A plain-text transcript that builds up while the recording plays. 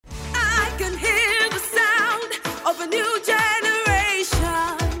can hear the sound of a new generation.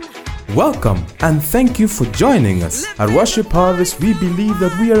 Welcome and thank you for joining us. At Worship Harvest, we believe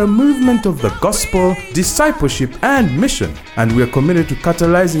that we are a movement of the gospel, discipleship, and mission. And we are committed to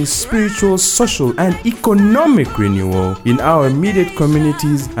catalyzing spiritual, social, and economic renewal in our immediate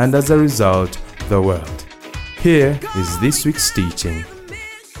communities and, as a result, the world. Here is this week's teaching.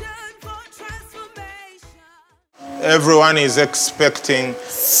 Everyone is expecting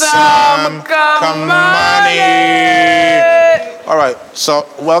some money. All right, so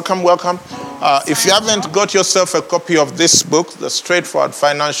welcome. If you haven't got yourself a copy of this book, The Straightforward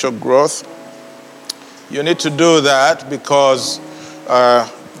Financial Growth, you need to do that because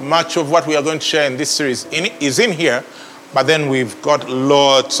much of what we are going to share in this series is in here, but then we've got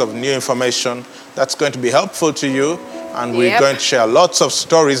lots of new information that's going to be helpful to you, and we're going to share lots of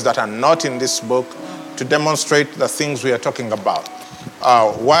stories that are not in this book to demonstrate the things we are talking about.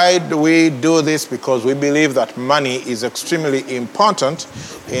 Why do we do this? Because we believe that money is extremely important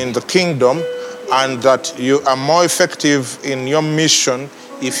in the kingdom and that you are more effective in your mission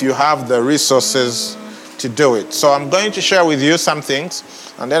if you have the resources to do it. So I'm going to share with you some things,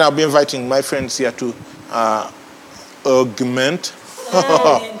 and then I'll be inviting my friends here to augment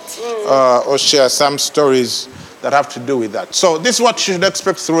or share some stories that have to do with that. So this is what you should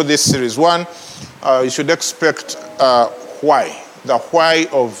expect through this series. One, you should expect why. The why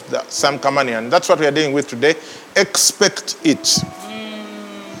of the Samka money. And that's what we are dealing with today. Expect it.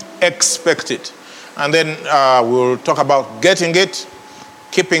 Expect it. And then we'll talk about getting it,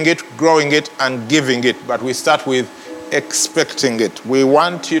 keeping it, growing it, and giving it. But we start with expecting it. We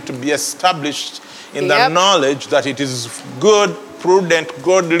want you to be established in the knowledge that it is good, prudent,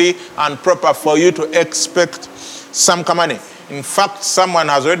 godly, and proper for you to expect Samka money. In fact, someone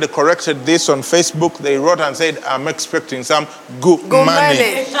has already corrected this on Facebook. They wrote and said, I'm expecting some good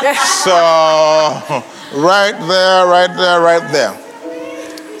money. So, right there.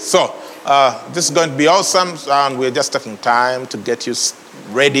 So, this is going to be awesome. And we're just taking time to get you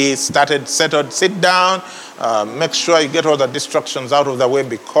ready, started, settled, sit down. Make sure you get all the distractions out of the way,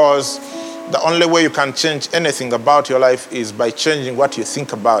 because the only way you can change anything about your life is by changing what you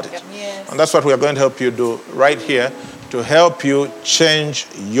think about it. Yes. And that's what we are going to help you do right here, to help you change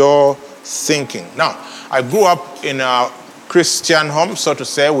your thinking. Now, I grew up in a Christian home, so to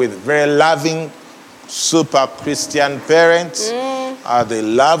say, with very loving, super Christian parents. They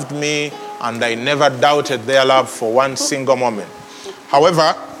loved me, and I never doubted their love for one single moment.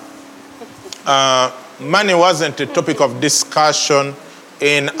 However, money wasn't a topic of discussion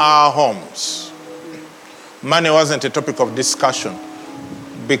in our homes. Money wasn't a topic of discussion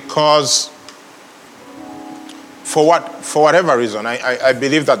because for whatever reason, I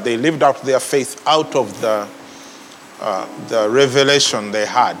believe that they lived out their faith out of the revelation they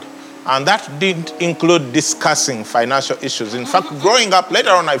had. And that didn't include discussing financial issues. In fact, growing up, later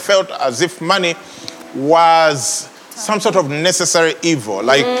on, I felt as if money was some sort of necessary evil.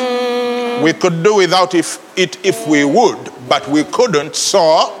 Like, we could do without it if we would, but we couldn't.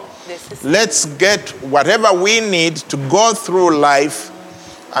 So let's get whatever we need to go through life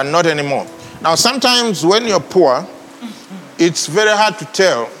and not anymore. Now, sometimes when you're poor, it's very hard to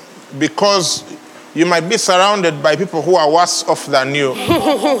tell, because you might be surrounded by people who are worse off than you,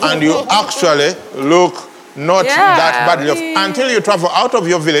 and you actually look not that badly off until you travel out of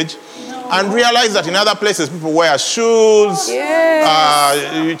your village and realize that in other places people wear shoes,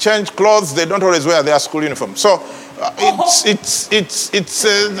 you change clothes, they don't always wear their school uniform. So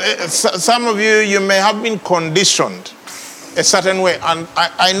some of you may have been conditioned a certain way. And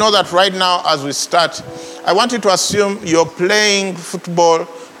I know that right now as we start, I want you to assume you're playing football,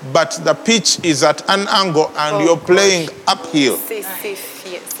 but the pitch is at an angle and you're playing uphill.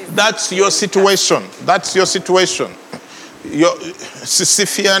 That's your situation. That's your situation. Your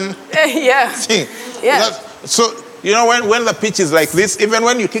Sisyphean thing. So, you know, when the pitch is like this, even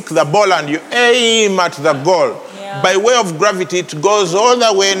when you kick the ball and you aim at the goal, by way of gravity, it goes all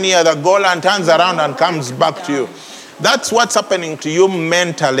the way near the goal and turns around and comes back to you. That's what's happening to you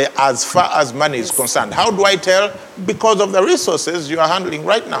mentally as far as money is concerned. How do I tell? Because of the resources you are handling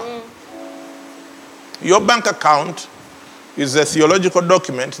right now. Your bank account is a theological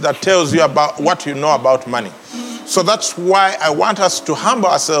document that tells you about what you know about money. So that's why I want us to humble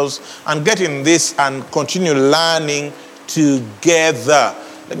ourselves and get in this and continue learning together.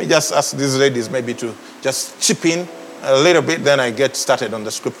 Let me just ask these ladies maybe to just chip in a little bit, then I get started on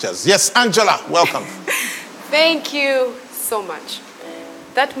the scriptures. Yes, Angela, welcome. Thank you so much.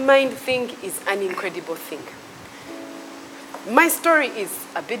 That mind thing is an incredible thing. My story is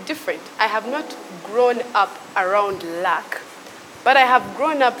a bit different. I have not grown up around lack, But I have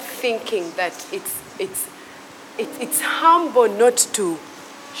grown up thinking that it's humble not to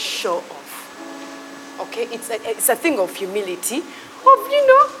show off. Okay, it's a thing of humility.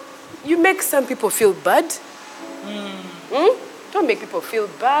 Of you make some people feel bad. Don't make people feel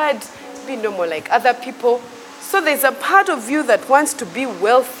bad. Be normal like other people. So there's a part of you that wants to be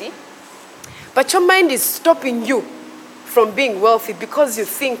wealthy, but your mind is stopping you from being wealthy because you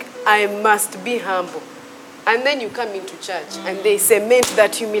think I must be humble. And then you come into church and they cement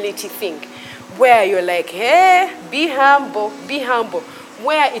that humility thing where you're like, hey, be humble,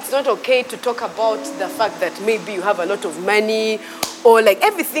 where it's not okay to talk about the fact that maybe you have a lot of money or like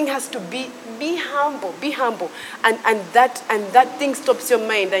everything has to be humble. And that thing stops your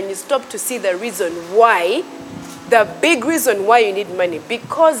mind and you stop to see the reason why, the big reason why you need money.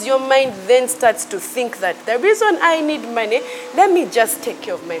 Because your mind then starts to think that the reason I need money, let me just take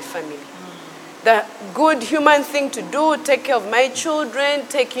care of my family. The good human thing to do, take care of my children,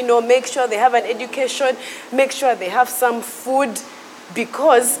 make sure they have an education, make sure they have some food.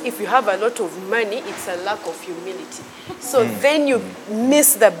 Because if you have a lot of money, it's a lack of humility. So then you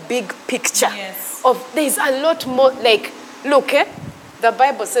miss the big picture of there's a lot more. Like, look, the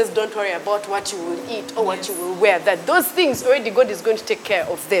Bible says don't worry about what you will eat or what you will wear. That those things already God is going to take care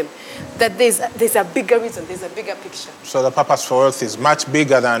of them. That there's a bigger reason, there's a bigger picture. So the purpose for wealth is much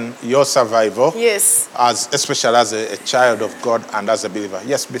bigger than your survival. Yes. Especially as a child of God and as a believer.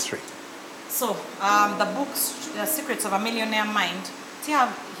 Yes, B3. So the book, The Secrets of a Millionaire Mind,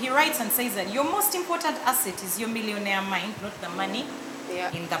 he writes and says that your most important asset is your millionaire mind, not the money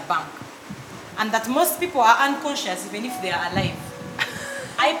in the bank. And that most people are unconscious even if they are alive.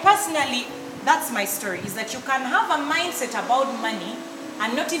 I personally, that's my story, is that you can have a mindset about money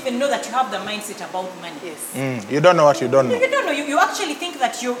and not even know that you have the mindset about money. Yes. You don't know what you don't know. You don't know. You actually think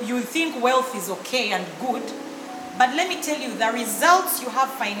that you think wealth is okay and good. But let me tell you, the results you have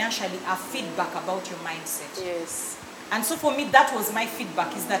financially are feedback about your mindset. Yes. And so for me, that was my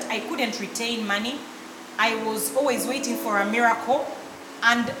feedback, is that I couldn't retain money. I was always waiting for a miracle.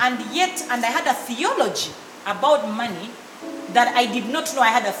 And I had a theology about money that I did not know I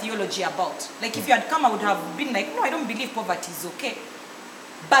had a theology about. Like if you had come, I would have been like, no, I don't believe poverty is okay.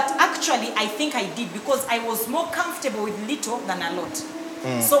 But actually, I think I did because I was more comfortable with little than a lot.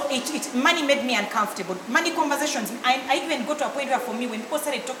 So money made me uncomfortable. Money conversations, I even got to a point where for me, when people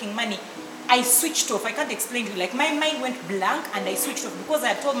started talking money, I switched off. I can't explain to you. Like my mind went blank and I switched off because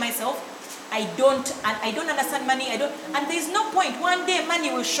I told myself, I don't understand money. And there's no point. One day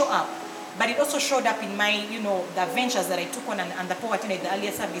money will show up. But it also showed up in my, the ventures that I took on and the poverty in the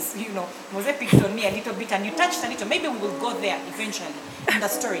earlier service, was picked on me a little bit and you touched a little. Maybe we will go there eventually in the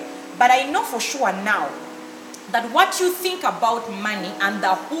story. But I know for sure now that what you think about money and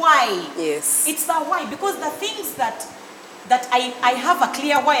the why, it's the why. Because the things that I have a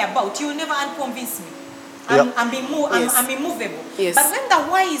clear why about, you will never unconvince me. I'm immovable. Yes. But when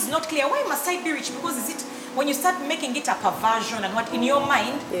the why is not clear, why must I be rich? Because when you start making it a perversion and what in your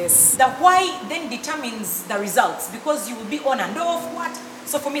mind, the why then determines the results because you will be on and off what.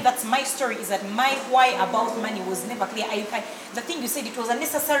 So for me, that's my story, is that my why about money was never clear. The thing you said, it was a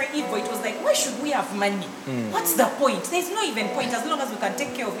necessary evil. It was like, why should we have money? What's the point? There's no even point. As long as we can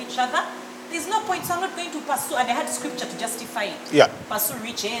take care of each other, there's no point. So I'm not going to pursue. And I had scripture to justify it. Yeah. Pursue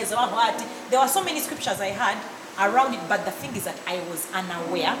riches. There were so many scriptures I had around it, but the thing is that I was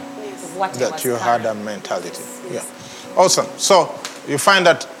unaware of what I was that you carrying. had a mentality. Yeah. Awesome. So you find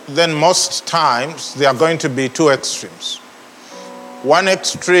that then most times there are going to be two extremes. One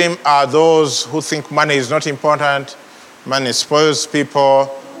extreme are those who think money is not important, money spoils people,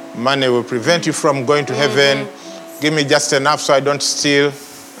 money will prevent you from going to heaven, give me just enough so I don't steal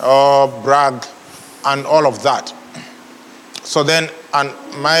or brag, and all of that. So then, and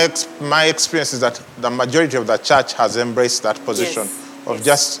my experience is that the majority of the church has embraced that position of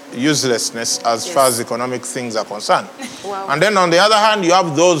just uselessness as far as economic things are concerned. Wow. And then on the other hand, you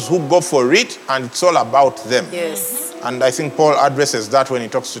have those who go for it and it's all about them. Yes. And I think Paul addresses that when he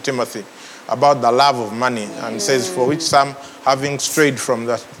talks to Timothy about the love of money and says, for which some, having strayed from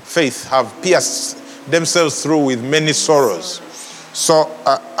the faith, have pierced themselves through with many sorrows. So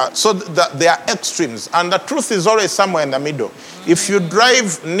there are extremes, and the truth is always somewhere in the middle. If you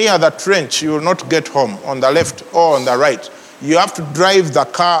drive near the trench, you will not get home on the left or on the right. You have to drive the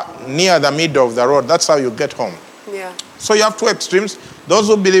car near the middle of the road. That's how you get home. Yeah. So you have two extremes. Those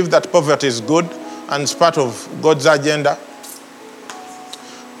who believe that poverty is good and it's part of God's agenda,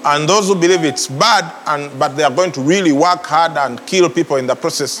 and those who believe it's bad, but they are going to really work hard and kill people in the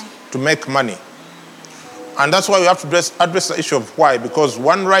process to make money. And that's why we have to address the issue of why, because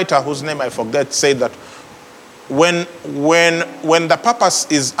one writer whose name I forget said that when the purpose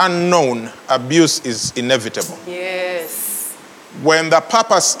is unknown, abuse is inevitable. Yes. When the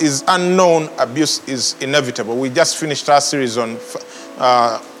purpose is unknown, abuse is inevitable. We just finished our series on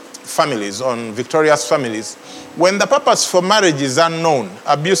families, on victorious families. When the purpose for marriage is unknown,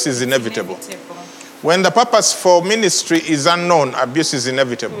 abuse is inevitable. When the purpose for ministry is unknown, abuse is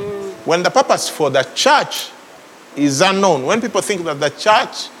inevitable. When the purpose for the church is unknown, when people think that the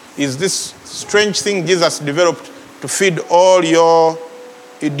church is this strange thing Jesus developed to feed all your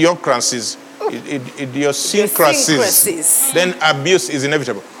idiosyncrasies, Idiosyncrasies. then abuse is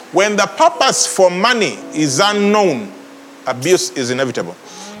inevitable. When the purpose for money is unknown, abuse is inevitable.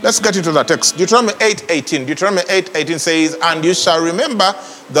 Let's get into the text. Deuteronomy 8:18. Deuteronomy 8:18 says, "And you shall remember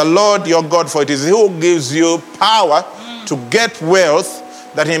the Lord your God, for it is he who gives you power to get wealth,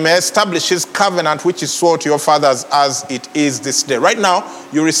 that he may establish his covenant, which he swore to your fathers as it is this day." Right now,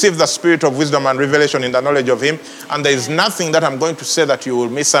 you receive the spirit of wisdom and revelation in the knowledge of him, and there is nothing that I'm going to say that you will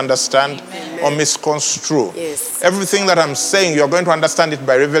misunderstand or misconstrue. Yes. Everything that I'm saying, you're going to understand it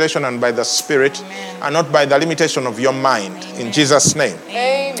by revelation and by the spirit, and not by the limitation of your mind. In Jesus' name.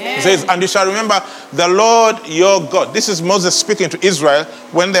 It says, "And you shall remember the Lord your God." This is Moses speaking to Israel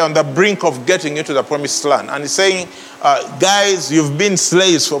when they're on the brink of getting into the promised land. And he's saying, guys, you've been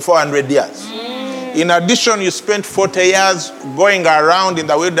slaves for 400 years. In addition, you spent 40 years going around in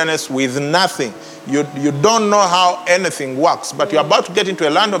the wilderness with nothing. You don't know how anything works, but you're about to get into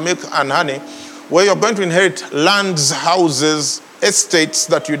a land of milk and honey where you're going to inherit lands, houses, estates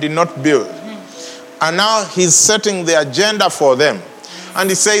that you did not build. And now he's setting the agenda for them. And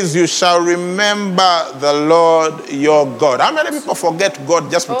he says, "You shall remember the Lord your God." How many people forget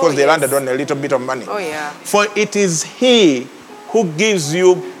God just because they landed on a little bit of money? Oh, yeah. For it is he who gives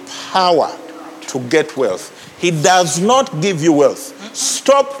you power to get wealth. He does not give you wealth.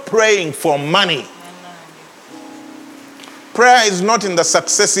 Stop praying for money. Prayer is not in the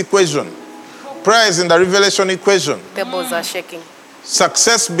success equation. Prayer is in the revelation equation. Tables are shaking.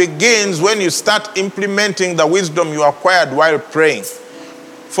 Success begins when you start implementing the wisdom you acquired while praying.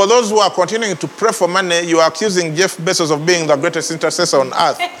 For those who are continuing to pray for money, you are accusing Jeff Bezos of being the greatest intercessor on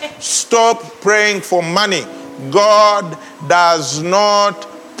earth. Stop praying for money. God does not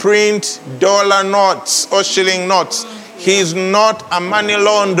print dollar notes or shilling notes. He is not a money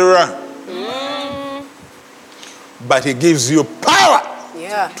launderer. But he gives you power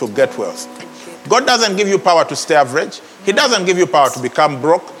to get wealth. God doesn't give you power to stay average. He doesn't give you power to become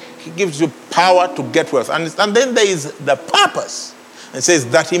broke. He gives you power to get wealth. And then there is the purpose. It says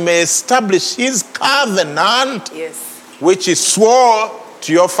that he may establish his covenant, which he swore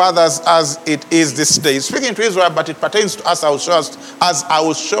to your fathers as it is this day. He's speaking to Israel, but it pertains to us, as I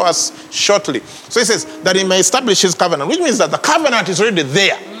will show us shortly. So he says that he may establish his covenant, which means that the covenant is already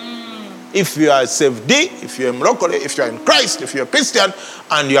there. If you are saved, if you're locally, if you're in Christ, if you're a Christian,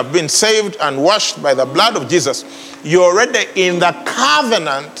 and you have been saved and washed by the blood of Jesus, you're already in the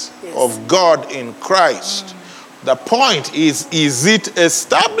covenant of God in Christ. The point is it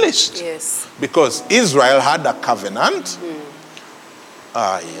established? Yes. Because Israel had a covenant.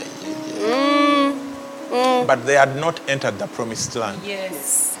 But they had not entered the promised land.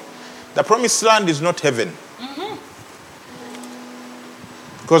 Yes. The promised land is not heaven.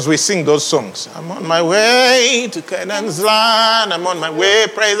 Because we sing those songs. I'm on my way to Canaan's land. I'm on my way.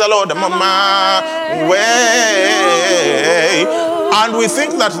 Praise the Lord. I'm on my way. And we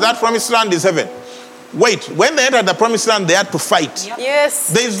think that promised land is heaven. Wait, when they entered the promised land, they had to fight. Yes.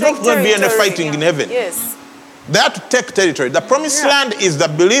 There is not going to be any fighting in heaven. Yes. They had to take territory. The promised land is the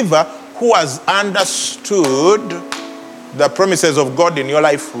believer who has understood the promises of God in your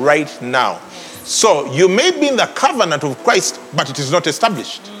life right now. So you may be in the covenant of Christ, but it is not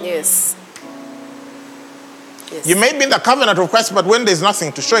established. Yes. You may be in the covenant of Christ, but when there's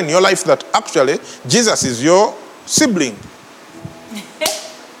nothing to show in your life that actually Jesus is your sibling,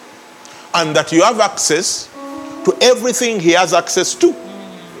 and that you have access to everything he has access to.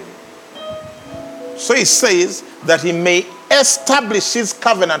 So he says that he may establish his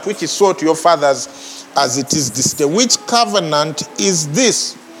covenant, which he swore to your fathers as it is this day. Which covenant is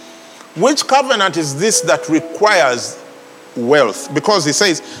this? Which covenant is this that requires wealth? Because he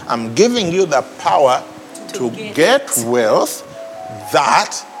says, I'm giving you the power to get wealth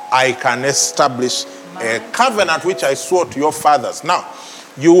that I can establish a covenant which I swore to your fathers. Now,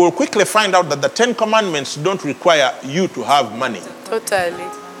 you will quickly find out that the 10 Commandments don't require you to have money. Totally.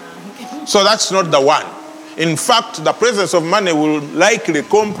 So that's not the one. In fact, the presence of money will likely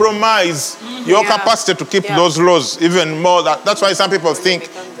compromise your capacity to keep those laws even more. That's why some people think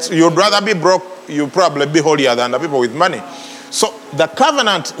you'd rather be broke, you'll probably be holier than the people with money. So the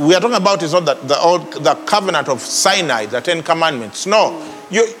covenant we are talking about is not the covenant of Sinai, the 10 Commandments. No.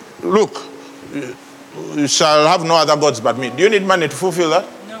 You look, you shall have no other gods but me. Do you need money to fulfill that?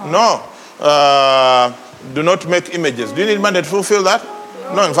 No. Do not make images. Do you need money to fulfill that?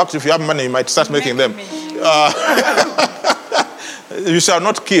 No. In fact, if you have money, you might start making them. You shall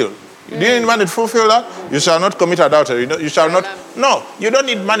not kill. Do you need money to fulfill that? You shall not commit adultery. You shall not. No, you don't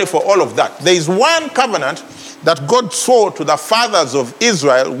need money for all of that. There is one covenant that God swore to the fathers of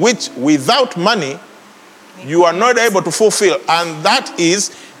Israel, which without money, you are not able to fulfill. And that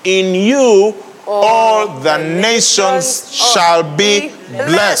is, in you all the nations shall be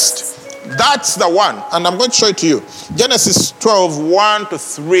blessed. That's the one. And I'm going to show it to you. Genesis 12, 1 to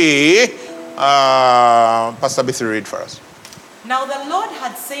 3. Pastor Bithi, read for us. Now the Lord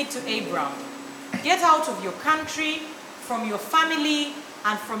had said to Abram, get out of your country, from your family,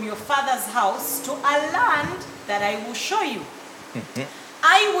 and from your father's house to a land that I will show you.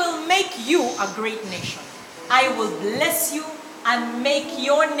 I will make you a great nation. I will bless you and make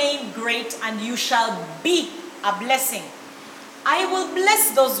your name great, and you shall be a blessing. I will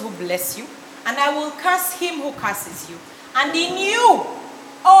bless those who bless you, and I will curse him who curses you. And in you,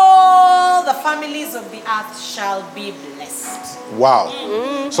 all the families of the earth shall be blessed.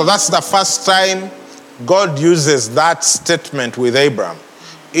 Wow. So that's the first time God uses that statement with Abraham.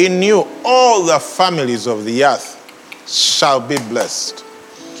 In you, all the families of the earth shall be blessed.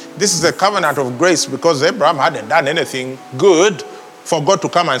 This is a covenant of grace because Abraham hadn't done anything good for God to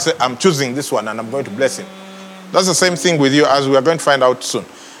come and say, I'm choosing this one and I'm going to bless him. That's the same thing with you, as we are going to find out soon.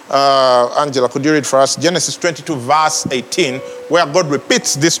 Angela, could you read for us Genesis 22 verse 18, where God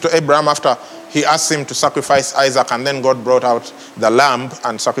repeats this to Abraham after he asked him to sacrifice Isaac, and then God brought out the lamb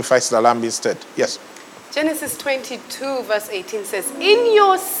and sacrificed the lamb instead. Yes. Genesis 22 verse 18 says, in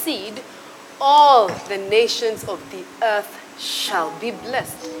your seed all the nations of the earth shall be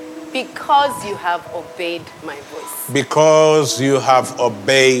blessed, because you have obeyed my voice. Because you have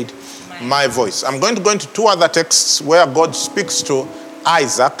obeyed my voice. I'm going to go into two other texts where God speaks to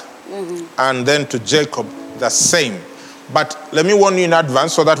Isaac and then to Jacob the same. But let me warn you in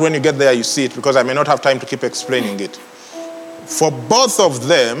advance so that when you get there you see it, because I may not have time to keep explaining it. For both of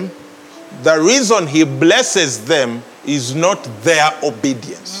them, the reason he blesses them is not their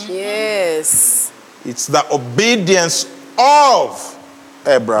obedience. Yes. It's the obedience of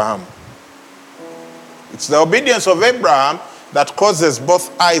Abraham. It's the obedience of Abraham that causes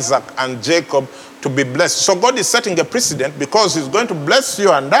both Isaac and Jacob to be blessed. So God is setting a precedent because he's going to bless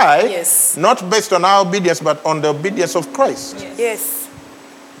you and I, Yes. not based on our obedience, but on the obedience of Christ. Yes.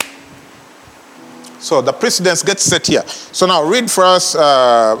 So the precedence gets set here. So now read for us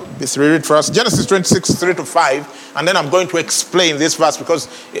Genesis 26, 3 to 5, and then I'm going to explain this verse because,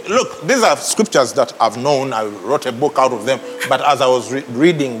 look, these are scriptures that I've known. I wrote a book out of them. But as I was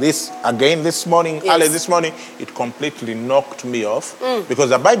reading this again this morning, early this morning, it completely knocked me off because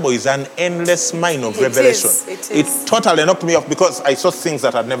the Bible is an endless mine of revelation. It is. It totally knocked me off because I saw things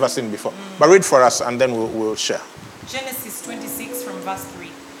that I'd never seen before. But read for us and then we'll share. Genesis 26 from verse 3.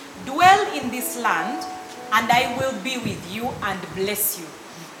 Dwell in this land, and I will be with you and bless you.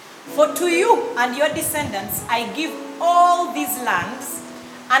 For to you and your descendants I give all these lands,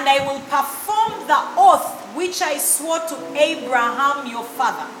 and I will perform the oath which I swore to Abraham your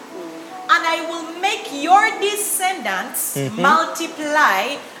father. And I will make your descendants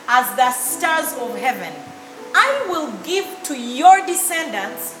multiply as the stars of heaven. I will give to your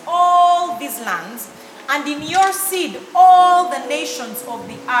descendants all these lands, and in your seed all the nations of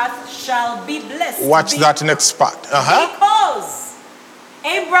the earth shall be blessed. Watch that next part. Because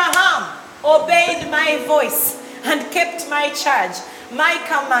Abraham obeyed my voice and kept my charge, my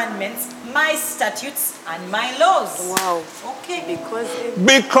commandments, my statutes, and my laws. Wow. Okay.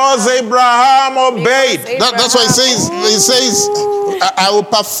 Because Abraham obeyed. That's why he says, I will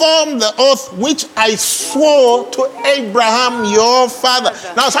perform the oath which I swore to Abraham your father.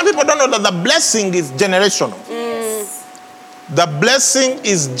 Now, some people don't know that the blessing is generational. The blessing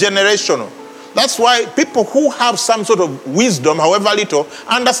is generational. That's why people who have some sort of wisdom, however little,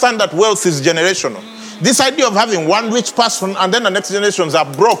 understand that wealth is generational. This idea of having one rich person and then the next generations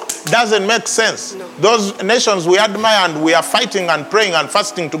are broke doesn't make sense. No. Those nations we admire and we are fighting and praying and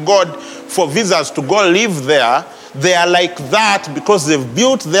fasting to God for visas to go live there, they are like that because they've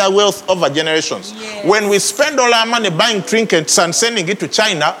built their wealth over generations. Yes. When we spend all our money buying trinkets and sending it to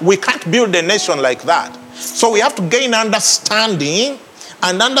China, we can't build a nation like that. So we have to gain understanding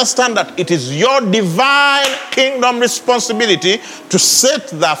and understand that it is your divine kingdom responsibility to set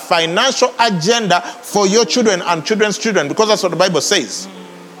the financial agenda for your children and children's children, because that's what the Bible says.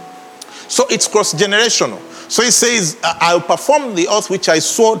 So it's cross-generational. So he says, I'll perform the oath which I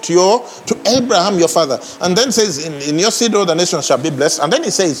swore to Abraham, your father. And then says, in your seed all the nations shall be blessed. And then he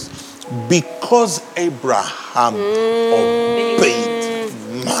says, because Abraham obeyed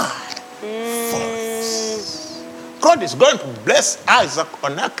my voice. God is going to bless Isaac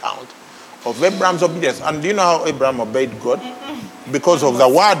on account of Abraham's obedience. And do you know how Abraham obeyed God? Because of the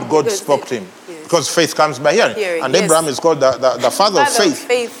word God spoke to him. Because faith comes by hearing. And Abraham is called the father of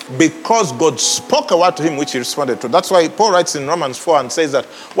faith. Because God spoke a word to him which he responded to. That's why Paul writes in Romans 4 and says that,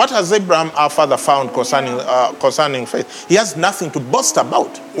 what has Abraham our father found concerning faith? He has nothing to boast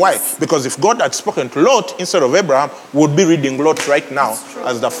about. Why? Because if God had spoken to Lot instead of Abraham, we would be reading Lot right now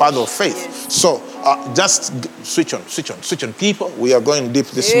as the father of faith. So just switch on. People, we are going deep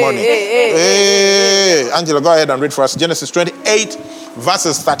this morning. Angela, go ahead and read for us. Genesis 28,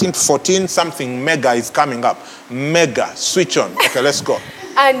 verses 13 to 14. Something mega is coming up. Mega. Switch on. Okay, let's go.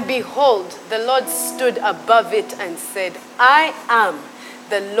 And behold, the Lord stood above it and said, I am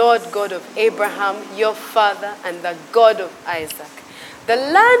the Lord God of Abraham, your father, and the God of Isaac. The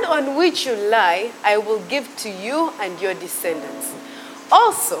land on which you lie, I will give to you and your descendants.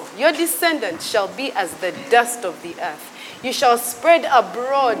 Also, your descendants shall be as the dust of the earth. You shall spread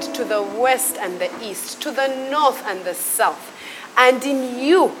abroad to the west and the east, to the north and the south. And in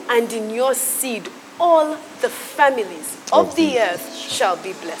you and in your seed, all the families of the earth shall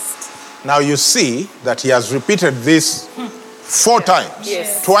be blessed. Now you see that he has repeated this 4 times.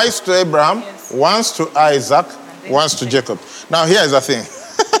 Yes. Twice to Abraham, once to Isaac, once to Jacob. Now here is the thing.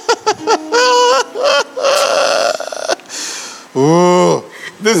 Ooh,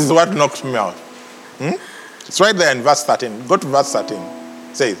 this is what knocked me out. It's right there in verse 13. Go to verse 13.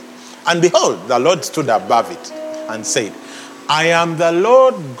 It says, and behold, the Lord stood above it and said, I am the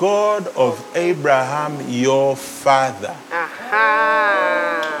Lord God of Abraham, your father.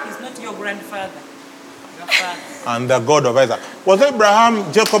 He's not your grandfather. Your father. And the God of Isaac. Was Abraham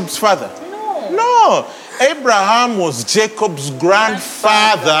Jacob's father? No. Abraham was Jacob's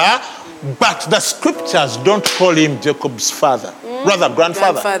grandfather, but the scriptures don't call him Jacob's father. Rather,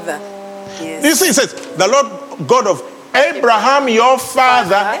 grandfather. Yes. You see, it says, the Lord God of Abraham, your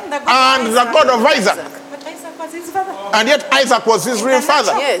father, and the God of Isaac. But Isaac was his father. And yet Isaac was his real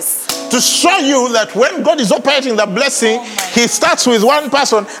father. Yes. To show you that when God is operating the blessing, he starts with one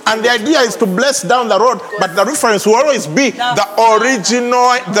person, and the idea is to bless down the road, but the reference will always be the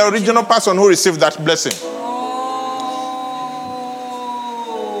original person who received that blessing.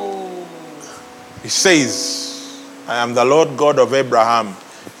 He says, I am the Lord God of Abraham,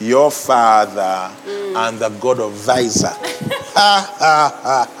 your father, and the God of Isaac.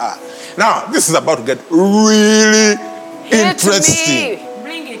 Now, this is about to get really interesting.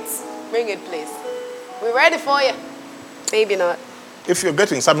 Bring it, please. We're ready for you. Maybe not. If you're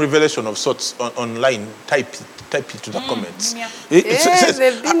getting some revelation of sorts online, type it to the comments. Yeah. It says,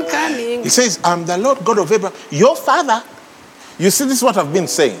 they've been coming. He says, I'm the Lord God of Abraham, your father. You see, this is what I've been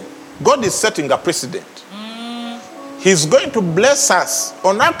saying. God is setting a precedent. He's going to bless us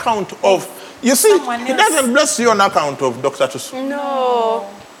on account of, you see, he doesn't bless you on account of Dr. Tusu. No.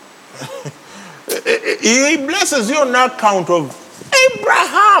 He blesses you on account of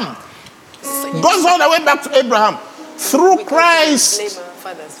Abraham. Goes all the way back to Abraham. Through Christ. Blame our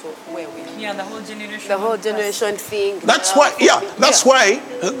fathers for where we are. Yeah, the whole generation. The whole generation thing. That's why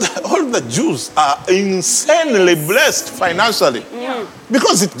all the Jews are insanely blessed financially.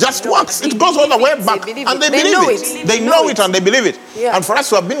 Because it just works. It goes all the way back. And they believe it. They know it and they believe it. Yeah. And for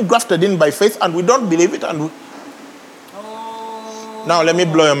us who have been grafted in by faith and we don't believe it. Now let me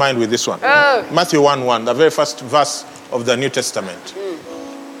blow your mind with this one. Matthew 1:1, the very first verse of the New Testament.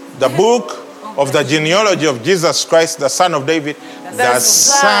 The book of the genealogy of Jesus Christ, the son of David, the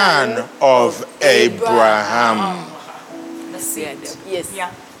son of Abraham. Yes.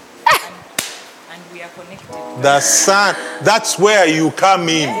 Yeah. And we are connected. The son. That's where you come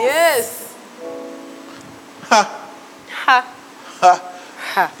in. Yes.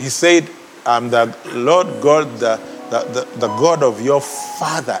 He said, I'm the Lord God, the God of your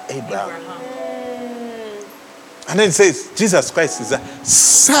father Abraham. And then it says, Jesus Christ is the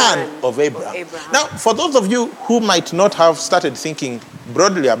son of Abraham. Now, for those of you who might not have started thinking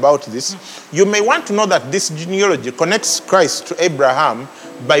broadly about this, you may want to know that this genealogy connects Christ to Abraham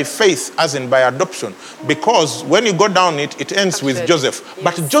by faith, as in by adoption. Because when you go down it, it ends with Joseph.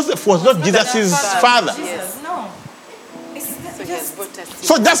 But Joseph was not Jesus' father. Jesus, no.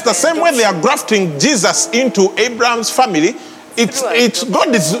 So just the same way they are grafting Jesus into Abraham's family, It's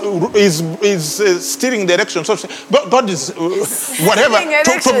God is steering direction. So God is whatever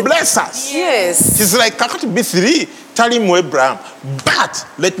to bless us. Yes. It's like kakati B3 telling Abraham, but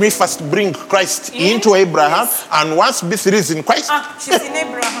let me first bring Christ into Abraham, and once B3 is in Christ, She's in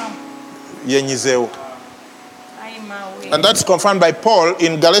Abraham. yenyizeo. I'm away. And that's confirmed by Paul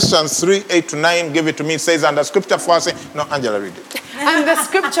in Galatians 3:8-9. Give it to me. It says, and the scripture foreseeing. No, Angela, read it. And the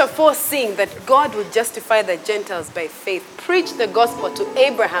scripture foreseeing that God would justify the Gentiles by faith, preached the gospel to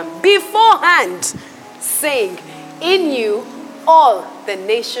Abraham beforehand, saying, in you all the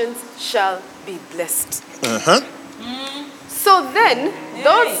nations shall be blessed. So then,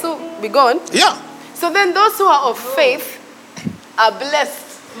 those who, be gone. Yeah. So then those who are of faith are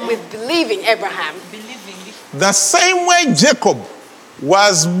blessed with believing Abraham. The same way Jacob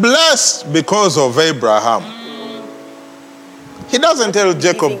was blessed because of Abraham. He doesn't tell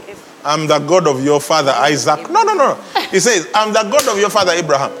Jacob, I'm the God of your father Isaac. No. He says, I'm the God of your father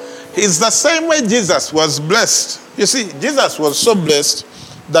Abraham. It's the same way Jesus was blessed. You see, Jesus was so blessed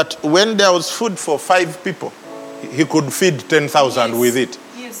that when there was food for 5 people, he could feed 10,000 with it.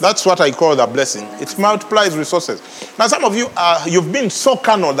 Yes. That's what I call the blessing. It multiplies resources. Now, some of you, you've been so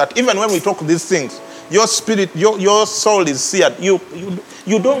carnal that even when we talk these things, your spirit, your soul is seared. You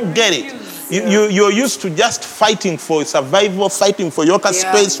don't get it. You're used to just fighting for survival, fighting for your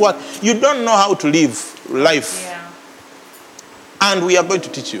space. What you don't know how to live life. Yeah. And we are going to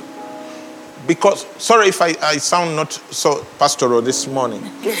teach you. Because, sorry if I sound not so pastoral this morning.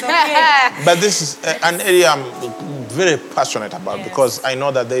 It's okay. But this is an area I'm very passionate about, Yes. because I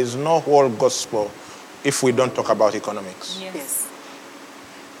know that there is no whole gospel if we don't talk about economics. Yes.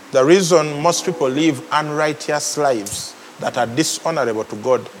 The reason most people live unrighteous lives that are dishonorable to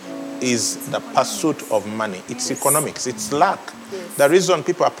God is the pursuit of money. It's economics. It's lack. The reason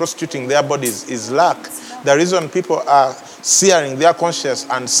people are prostituting their bodies is lack. The reason people are searing their conscience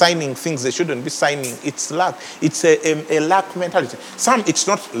and signing things they shouldn't be signing, it's lack. It's a lack mentality. Some, it's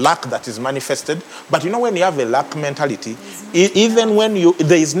not lack that is manifested, but you know when you have a lack mentality, even when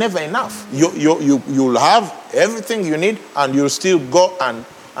there is never enough. You'll have everything you need, and you'll still go and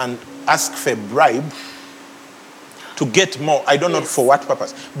ask for a bribe to get more. I don't know for what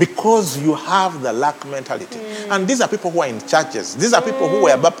purpose. Because you have the lack mentality. And these are people who are in churches. These are people who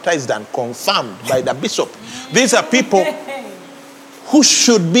were baptized and confirmed by the bishop. These are people who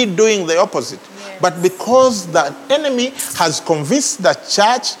should be doing the opposite. But because the enemy has convinced the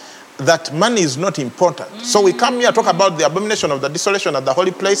church that money is not important. So we come here to talk about the abomination of the desolation at the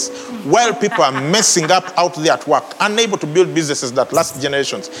holy place, while people are messing up out there at work, unable to build businesses that last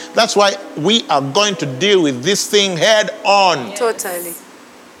generations. That's why we are going to deal with this thing head on. Totally.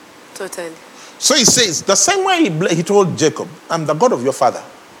 So he says, the same way he told Jacob, I'm the God of your father,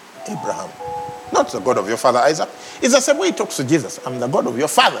 Abraham. Not the God of your father, Isaac. It's the same way he talks to Jesus. I'm the God of your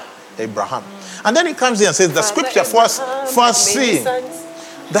father, Abraham. And then he comes here and says, the scripture foreseeing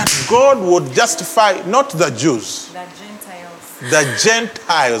that God would justify not the Jews, the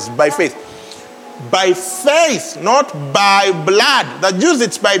Gentiles by faith. By faith, not by blood. The Jews,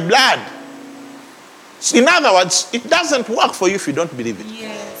 it's by blood. In other words, it doesn't work for you if you don't believe it.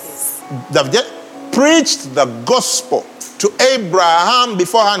 Yes. They've just preached the gospel to Abraham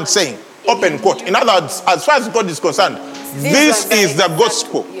beforehand, saying, open quote. In other words, as far as God is concerned, this is the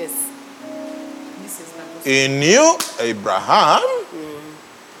gospel. Yes. This is the gospel. In you, Abraham,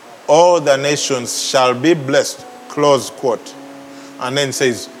 all the nations shall be blessed. Close quote. And then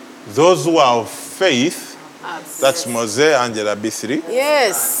says, those who are of faith, that's Mose, Angela B3,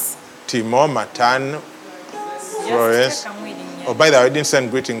 Yes. Timo, Matan, Florence. Check, I'm reading, yeah. Oh, by the way, I didn't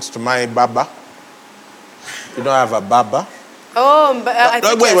send greetings to my Baba. You don't have a Baba? Oh, but I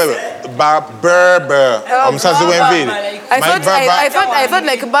think Wait. Berber. Oh, Omusazi w'enviiri. I thought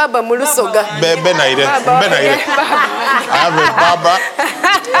like Baba Mulusoga. Benaire. I have a Baba.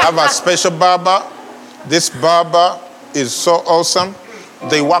 I have a special Baba. This Baba is so awesome.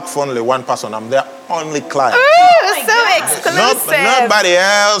 They work for only one person. I'm their only client. Ooh, so exclusive. Nobody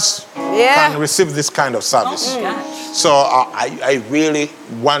else can receive this kind of service. So I really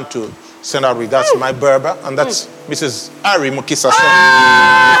want to send out regards to my Berber, and that's Mrs. Ari Mukisa.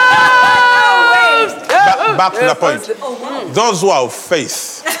 Back to the point. Those who are of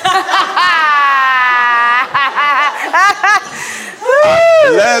faith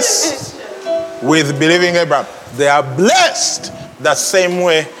are blessed with believing Abraham. They are blessed the same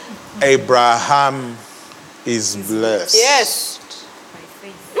way Abraham is blessed. Yes.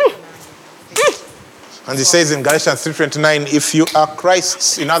 And he says in Galatians 3:29, if you are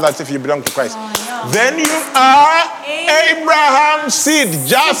Christ's, in other words, if you belong to Christ, then you are Abraham's seed,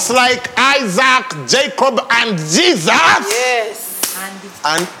 just like Isaac, Jacob, and Jesus. Yes.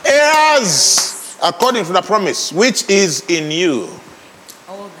 And heirs according to the promise, which is in you.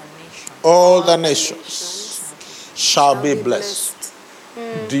 All the nations shall be blessed.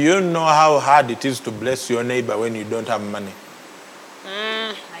 Do you know how hard it is to bless your neighbor when you don't have money?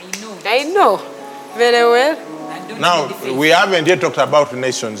 I know. Very well. Now, we haven't yet talked about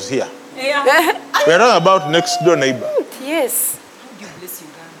nations here. Yeah. We're talking about next door neighbor. Yes. How do you bless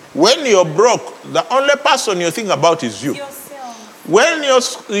Uganda? When you're broke, the only person you think about is you. Yourself. When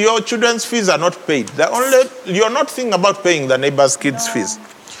your children's fees are not paid, you're not thinking about paying the neighbor's kids' fees.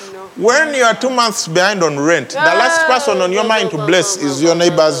 When you are 2 months behind on rent, the last person on your mind to bless is your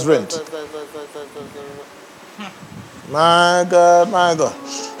neighbor's rent. My God, my God.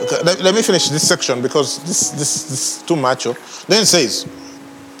 Okay, let me finish this section because this is too much. Then it says,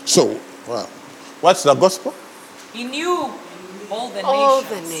 so, wow. What's the gospel? In you, all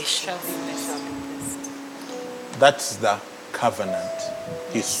the nations shall be blessed. That's the covenant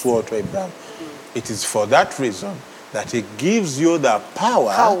he swore to Abraham. It is for that reason that he gives you the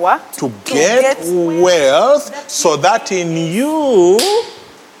power to get wealth so that in you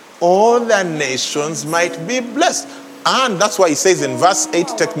all the nations might be blessed. And that's why he says in verse 8,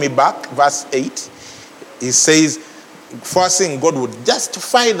 take me back, verse 8, he says, foreseeing God would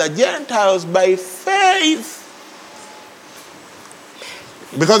justify the Gentiles by faith.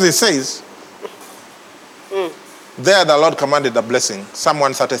 Because he says, there the Lord commanded the blessing, Psalm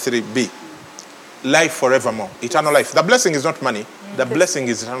 133b, life forevermore, eternal life. The blessing is not money, the blessing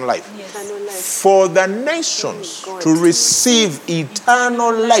is eternal life. Eternal life. For the nations to receive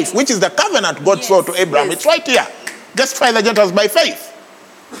eternal life, which is the covenant God swore to Abraham. It's right here. Justify the Gentiles by faith.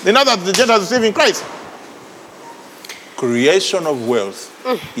 In other words, the Gentiles receive in Christ. Creation of wealth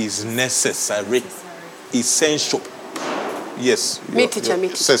is necessary, essential. Yes. Me, teacher, me.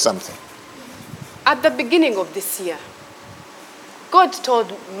 Say something. At the beginning of this year, God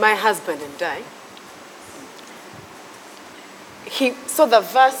told my husband and I, so the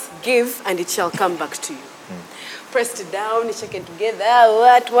verse, give and it shall come back to you. Pressed it down, shaken together,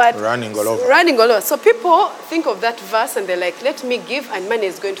 what? Running all over. Running all over. So people think of that verse and they're like, let me give and money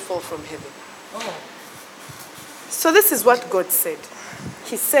is going to fall from heaven. Oh. So this is what God said.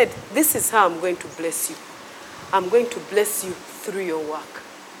 He said, this is how I'm going to bless you. I'm going to bless you through your work.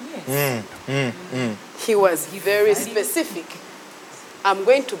 Yes. He was very specific. I'm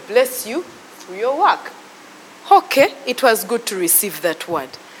going to bless you through your work. Okay, it was good to receive that word.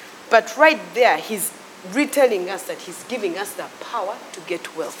 But right there, he's retelling us that he's giving us the power to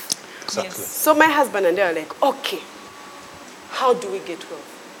get wealth. Exactly. Yes. So my husband and I are like, okay, how do we get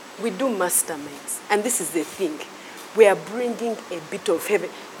wealth? We do masterminds. And this is the thing. We are bringing a bit of heaven.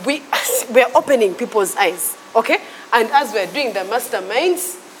 We are opening people's eyes, okay? And as we're doing the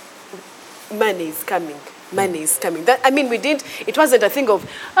masterminds, money is coming. Money is coming. It wasn't a thing of,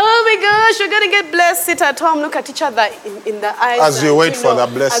 oh my gosh, we're going to get blessed, sit at home, look at each other in the eyes. As you wait for the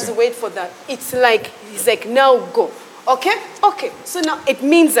blessing. As you wait for that. It's like, he's like, now go. Okay? Okay. So now it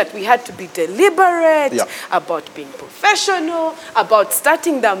means that we had to be deliberate about being professional, about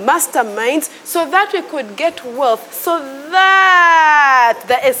starting the masterminds so that we could get wealth, so that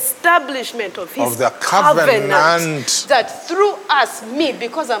the establishment of his the covenant, that through us, me,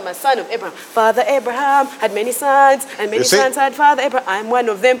 because I'm a son of Abraham, Father Abraham had many sons, and many sons had Father Abraham, I'm one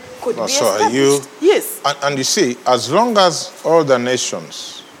of them, could be established. Yes. And you see, as long as all the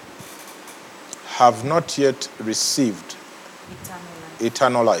nations have not yet received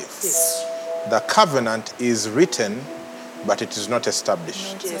eternal life. Yes. The covenant is written, but it is not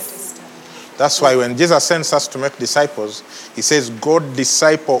established. Yes. That's why when Jesus sends us to make disciples, he says, go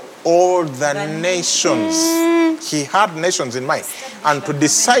disciple all the nations. He had nations in mind. And to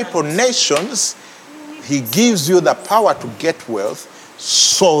disciple nations, he gives you the power to get wealth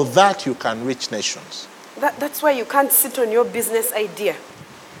so that you can reach nations. That's why you can't sit on your business idea.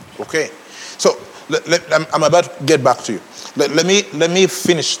 Okay. So I'm about to get back to you. Let me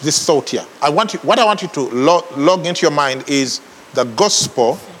finish this thought here. What I want you to log into your mind is the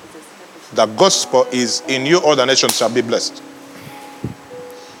gospel. The gospel is in you, all the nations shall be blessed.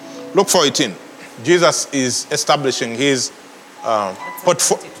 Look for 18. Jesus is establishing his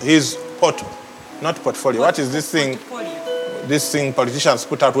portfolio. What is this thing? This thing politicians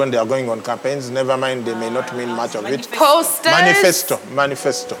put out when they are going on campaigns. Never mind, they may not mean much of it. Posters.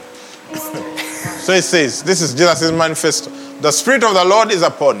 Manifesto. So it says, this is Jesus' manifesto. The Spirit of the Lord is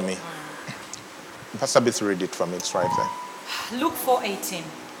upon me. Pastor Bith, read it for me. It's right there. Luke 4:18.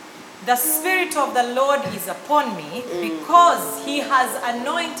 The Spirit of the Lord is upon me because He has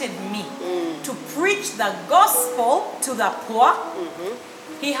anointed me to preach the gospel to the poor.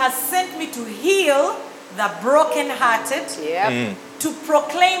 He has sent me to heal the brokenhearted, Yep. to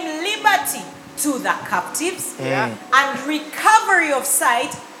proclaim liberty to the captives, Yeah. and recovery of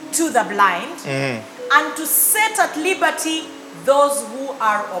sight to the blind, and to set at liberty those who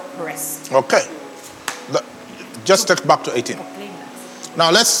are oppressed. Okay. Just take back to 18. Proclaim that.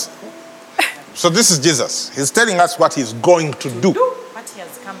 Now so this is Jesus. He's telling us what he's going to do. Do what He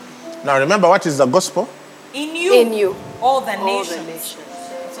has come to do. Now remember, what is the gospel? In you, In you. all the All nations. the nations.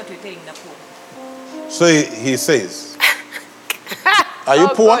 That's what we're telling the poor. So he says, are you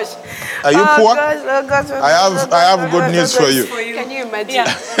Oh, poor? gosh. Are you Oh, poor? gosh, oh, gosh, oh, I have- gosh, oh, I have gosh, good oh, news gosh. for you. Can you imagine? Yeah.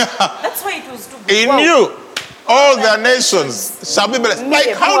 That's why it was too good. In Wow. you, all the nations shall be blessed. Me, Like,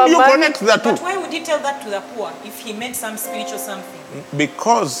 a how poor do you man. connect the But two? why would He tell that to the poor if He meant some spiritual something?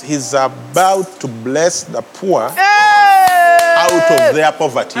 Because he's about to bless the poor Hey! out of their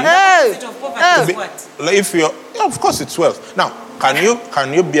poverty. Hey! Spirit of poverty Be- is what? If you're, yeah, of course, it's wealth. Now,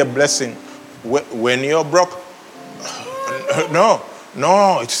 can you be a blessing when you're broke?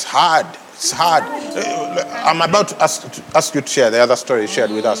 No, it's hard. It's hard. I'm about to ask you to share the other story you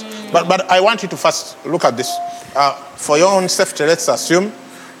shared with us. But I want you to first look at this. For your own safety, let's assume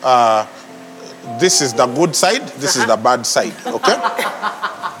this is the good side, this is the bad side. Okay?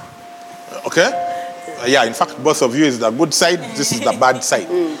 Okay? Yeah, in fact, both of you is the good side, this is the bad side.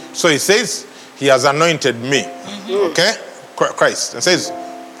 So he says, he has anointed me. Okay? Christ. And says,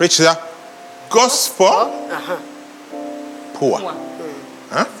 preach the gospel, poor.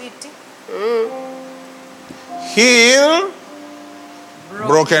 Huh? Is it Heal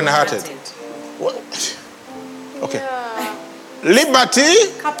broken-hearted. What? Okay.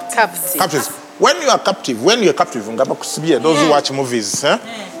 Liberty, Captive. captives. When you're captive, those who watch movies,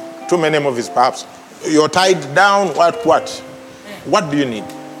 too many movies perhaps, you're tied down, what? What do you need?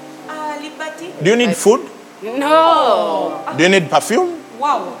 liberty? Do you need food? No. Do you need perfume?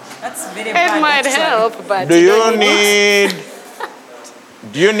 Wow, that's very bad. It might actually. help, but Do you don't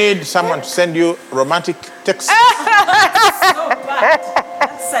need someone to send you romantic texts? So bad.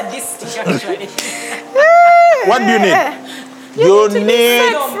 That's sadistic, actually. What do you need? You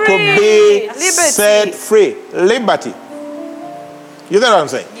need to be Liberty. set free. Liberty. You get what I'm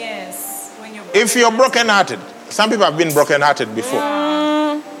saying? Yes. When you're If you're broken-hearted, some people have been broken-hearted before.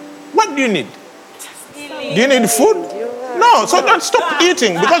 What do you need? healing. Do you need food? No, so don't stop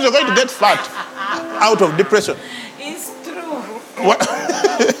eating because you're going to get fat out of depression. It's true. What,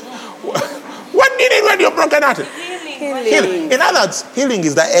 what do you need when you're broken-hearted? Healing. Healing. In other words, healing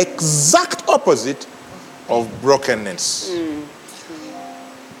is the exact opposite of brokenness.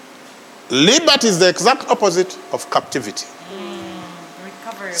 Liberty is the exact opposite of captivity.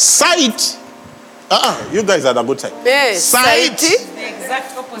 Recovery. Sight, you guys are the good side. Yes. Sight, The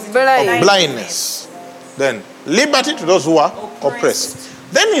exact opposite Blind. of blindness. Then liberty to those who are oppressed.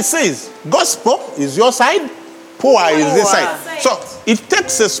 Then he says, gospel is your side, poor is this side. So it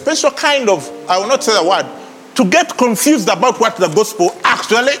takes a special kind of, I will not say the word, to get confused about what the gospel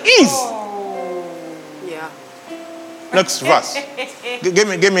actually is. Yeah. Next verse. Give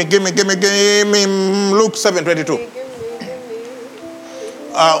me Luke 7:22.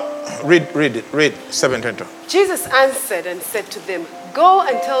 Read it. Read 7:22. Jesus answered and said to them, "Go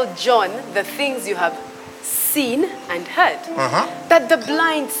and tell John the things you have seen and heard. That the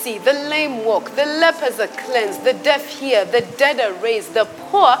blind see, the lame walk, the lepers are cleansed, the deaf hear, the dead are raised, the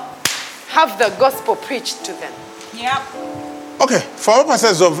poor have the gospel preached to them." Yep. Okay, for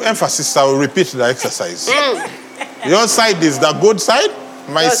purposes of emphasis, I will repeat the exercise. Your side is the good side,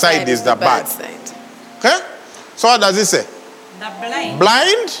 my Your side is the bad. side. Okay? So what does it say? The blind.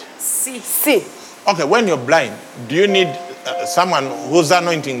 Blind? See. Okay, when you're blind, do you need someone whose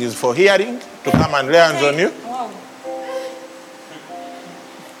anointing is for hearing to come and lay hands on you? Wow.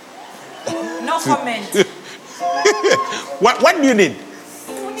 No comment. What do you need?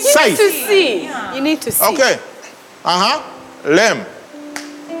 Sight. To see. Yeah. You need to see. Okay. Lame.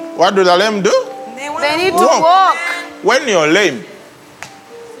 What do the lame do? They need to Walk. walk. When you're lame,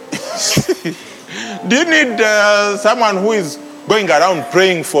 do you need someone who is going around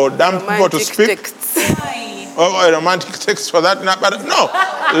praying for dumb people to Romantic speak? texts. Or a romantic text for that? No, but no.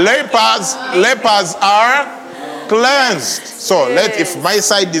 Lepers are cleansed. So if my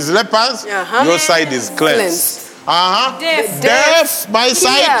side is lepers, your side is cleansed. Deaf, my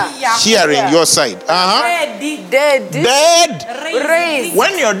side, hearing your side. Ready. Dead. Dead. Raised.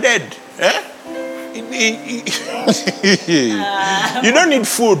 When you're dead, you don't need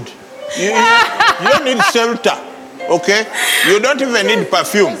food. You don't need shelter. Okay? You don't even need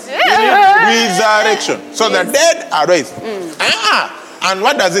perfume. You need resurrection. So the dead are raised. And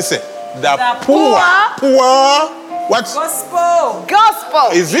what does it say? The poor. What? Gospel.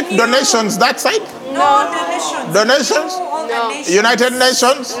 Is it donations that side? No donations. Donations? All the No. nations. United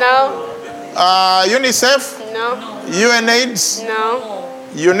Nations? No, UNICEF? no, UNAIDS? no.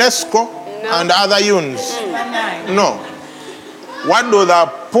 UNESCO? And other UNs? Nine. No. What do the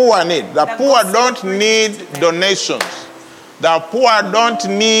poor need? The poor don't need donations. The poor don't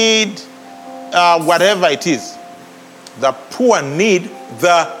need whatever it is. The poor need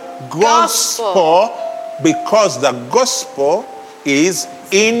the gospel because the gospel is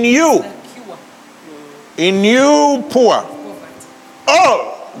in you. The cure. In you, poor. Poverty.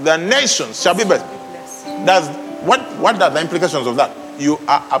 All the nations shall be blessed. What are the implications of that? You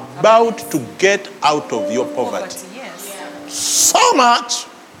are about to get out of your poverty. Yes. So much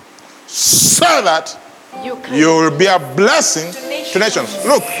so that You can. you will be a blessing to nations.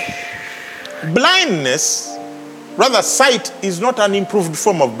 Look, blindness, rather sight, is not an improved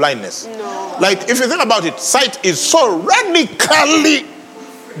form of blindness. No. Like, if you think about it, sight is so radically,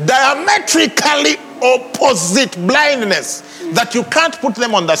 diametrically opposite blindness that you can't put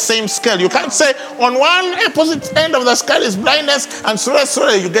them on the same scale. You can't say on one opposite end of the scale is blindness and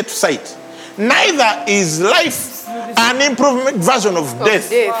slowly you get to sight. Neither is life an improvement version of death.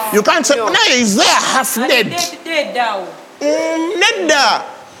 death. You can't say, No. no, is there half And dead? dead now. Neither.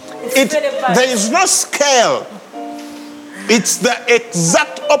 There is no scale. It's the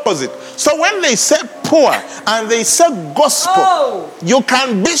exact opposite. So when they say poor and they say gospel, you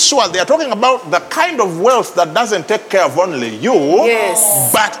can be sure they are talking about the kind of wealth that doesn't take care of only you,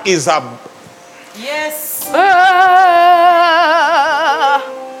 Yes. but is a Yes.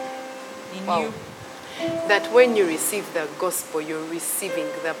 In Wow. you. That when you receive the gospel, you're receiving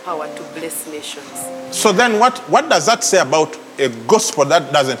the power to bless nations. So then what does that say about a gospel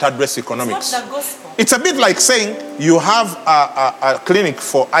that doesn't address economics? It's not the gospel. It's a bit like saying you have a clinic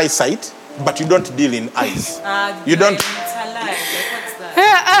for eyesight, but you don't deal in eyes. You don't. It's alive. Like, what's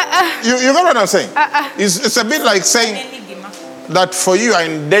that? You know what I'm saying? It's a bit like saying Enigma. that for you are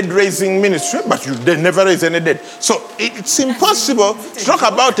in dead raising ministry, but you never raise any dead. So it's impossible to talk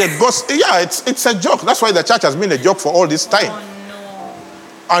about a gospel. Yeah, it's a joke. That's why the church has been a joke for all this time. Oh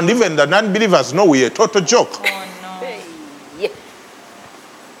no. And even the non-believers know we're a total joke. Oh no. Yeah.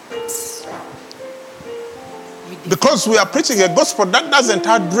 Because we are preaching a gospel that doesn't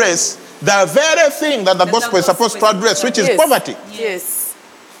address the very thing that the gospel is supposed to address, which is Yes. poverty. Yes.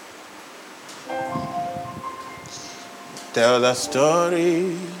 Tell the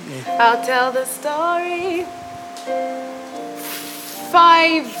story. I'll tell the story.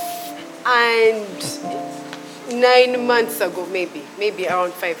 5 and 9 months ago, maybe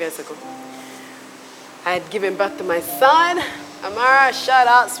around 5 years ago, I had given birth to my son. Amara, shout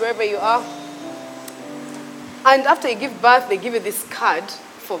outs wherever you are. And after you give birth, they give you this card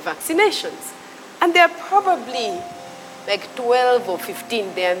for vaccinations. And there are probably like 12 or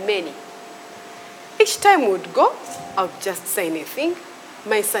 15, there are many. Each time we would go, I would just sign a thing.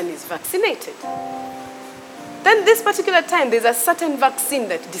 My son is vaccinated. Then this particular time, there's a certain vaccine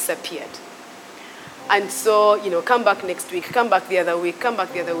that disappeared. And so, come back next week, come back the other week, come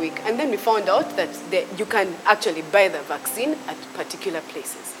back the other week. And then we found out that you can actually buy the vaccine at particular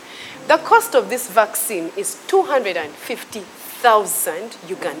places. The cost of this vaccine is 250,000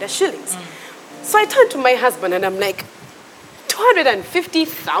 Uganda shillings. So I turned to my husband and I'm like,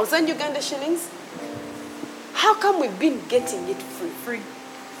 250,000 Uganda shillings? How come we've been getting it free?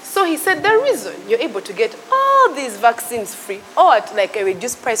 So he said, the reason you're able to get all these vaccines free, or at like a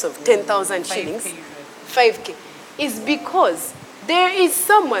reduced price of 10,000 shillings, 5K, is because there is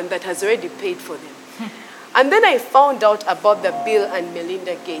someone that has already paid for them. And then I found out about the Bill and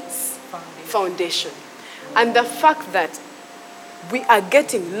Melinda Gates Foundation. And the fact that we are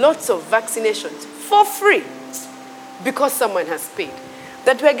getting lots of vaccinations for free because someone has paid.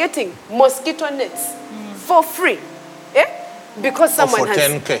 That we're getting mosquito nets for free. Because someone for has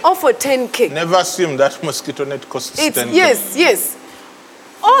 10K. Or for 10K. Never assume that mosquito net costs 10K. Yes.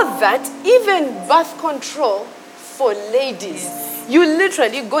 All that, even birth control for ladies. You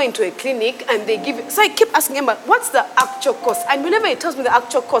literally go into a clinic and they give you. So I keep asking him, what's the actual cost? And whenever he tells me the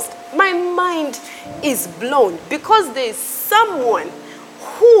actual cost, my mind is blown because there's someone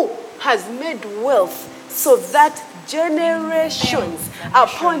who has made wealth so that generations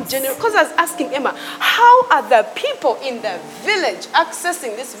upon generations. Because I was asking Emma, how are the people in the village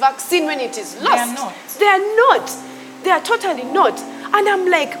accessing this vaccine when it is lost? They are not. They are totally not. And I'm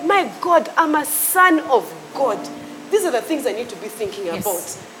like, my God, I'm a son of God. These are the things I need to be thinking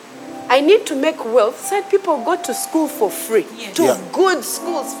about. I need to make wealth so that people go to school for free, Yes. to Yeah. good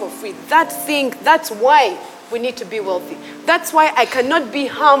schools for free. That's why we need to be wealthy. That's why I cannot be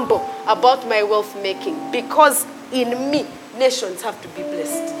humble about my wealth making, because in me, nations have to be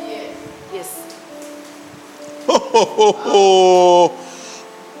blessed. Yes.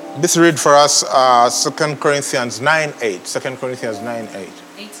 This read for us 2 Corinthians 9:8. 2 Corinthians 9:8.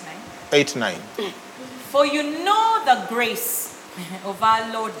 8:9. 8:9. For you know the grace of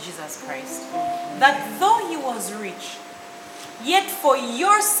our Lord Jesus Christ, that though he was rich, yet for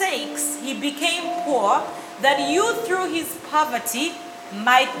your sakes he became poor, that you through his poverty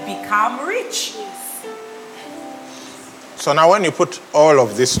might become rich. So now when you put all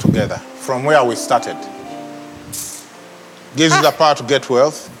of this together, from where we started, gives you the power to get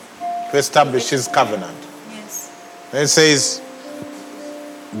wealth, to establish his covenant. Yes. Then it says,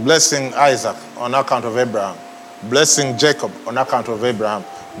 blessing Isaac on account of Abraham, blessing Jacob on account of Abraham,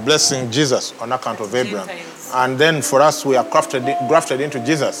 blessing Jesus on account of Abraham. Gentiles. And then for us, we are grafted into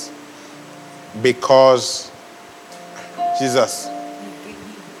Jesus because Jesus,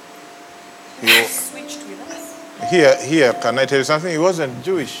 Switched with us. here, can I tell you something? He wasn't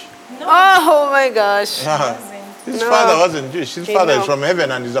Jewish. Oh my gosh. His No. father wasn't Jewish. His Okay, father no. is from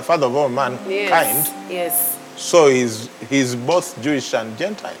heaven and is the father of all mankind. Yes. Yes. So he's both Jewish and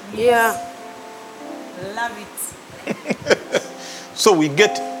Gentile. Yeah. Love it. So we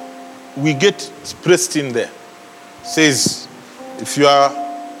get pressed in there. Says, if you are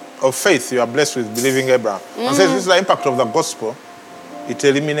of faith, you are blessed with believing Abraham. And says this is the impact of the gospel. It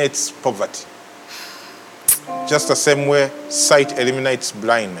eliminates poverty. Just the same way sight eliminates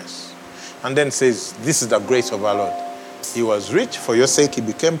blindness. And then says, this is the grace of our Lord. He was rich, for your sake he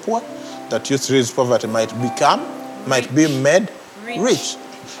became poor, that you through his poverty might be made rich.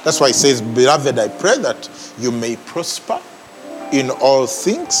 That's why he says, beloved, I pray that you may prosper in all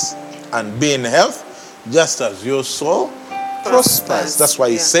things and be in health, just as your soul prospers. That's why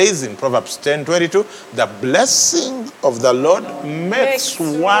he says in Proverbs 10:22, the blessing of the Lord makes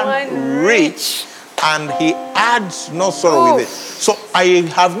one rich, and he adds no sorrow with it. So I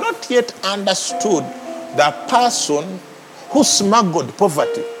have not yet understood the person who smuggled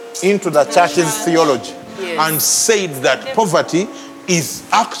poverty into the church's theology and said that poverty is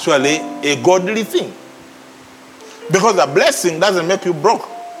actually a godly thing. Because the blessing doesn't make you broke.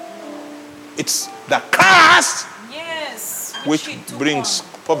 It's the curse Yes. which she took brings on.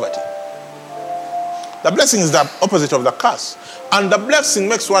 poverty. The blessing is the opposite of the curse. And the blessing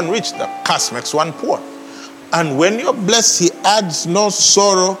makes one rich, the curse makes one poor. And when you're blessed, he adds no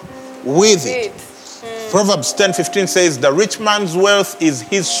sorrow with it. Proverbs 10:15 says, the rich man's wealth is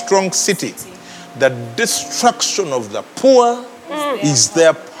his strong city. The destruction of the poor is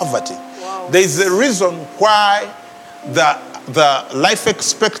their poverty. There is a reason why the life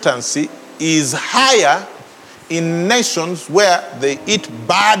expectancy is higher in nations where they eat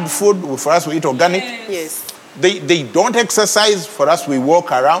bad food. For us, we eat organic. Yes. They don't exercise. For us, we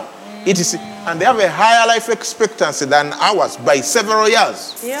walk around. And they have a higher life expectancy than ours by several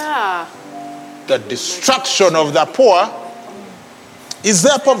years. Yeah. The destruction of the poor is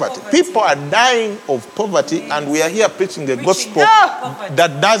their poverty. People are dying of poverty, and we are here preaching the gospel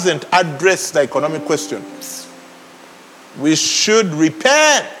that doesn't address the economic question. We should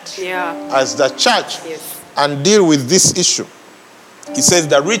repent as the church and deal with this issue. He says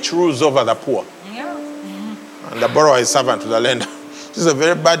the rich rules over the poor, and the borrower is servant to the lender. This is a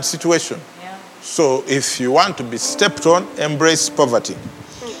very bad situation. So if you want to be stepped on, embrace poverty.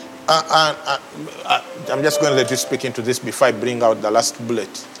 I'm just going to let you speak into this before I bring out the last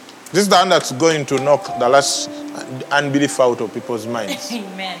bullet. This is the one that's going to knock the last unbelief out of people's minds.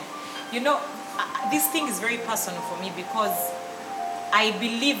 Amen. You know, this thing is very personal for me because I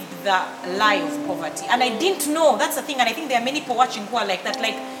believed the lie of poverty. And I didn't know. That's the thing. And I think there are many people watching who are like that.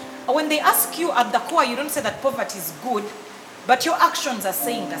 Like, when they ask you at the core, you don't say that poverty is good, but your actions are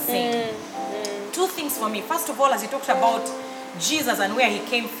saying the same. Two things for me. First of all, as you talked about Jesus and where he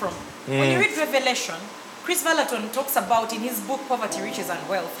came from. When you read Revelation, Chris Vallotton talks about in his book, Poverty, Riches and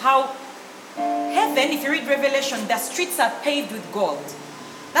Wealth, how heaven, if you read Revelation, the streets are paved with gold.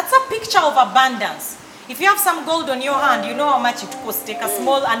 That's a picture of abundance. If you have some gold on your hand, you know how much it costs. Take a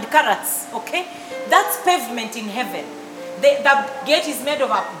small and carrots, okay? That's pavement in heaven. The gate is made of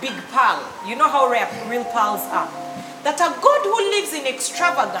a big pearl. You know how rare real pearls are. That a God who lives in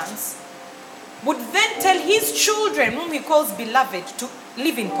extravagance would then tell his children, whom he calls beloved, to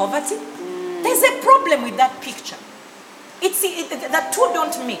live in poverty. There's a problem with that picture. The two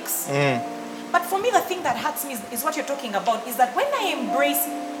don't mix. But for me, the thing that hurts me is what you're talking about, is that when I embrace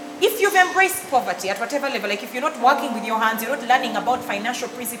if you've embraced poverty at whatever level, like if you're not working with your hands, you're not learning about financial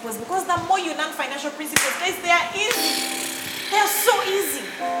principles, because the more you learn financial principles, guys, they are easy. They are so easy.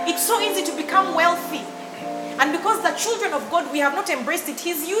 It's so easy to become wealthy. And because the children of God, we have not embraced it,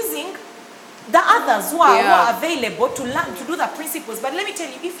 he's using the others who are available to learn, to do the principles. But let me tell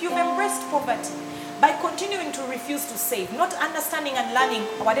you, if you've embraced poverty, by continuing to refuse to save, not understanding and learning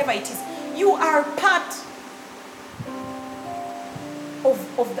whatever it is, you are part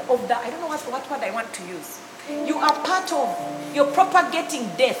of the I don't know what word I want to use. You are part of, you're propagating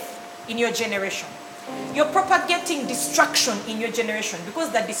death in your generation. You're propagating destruction in your generation,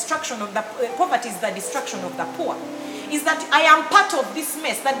 because the destruction of the poverty is the destruction of the poor. Is that I am part of this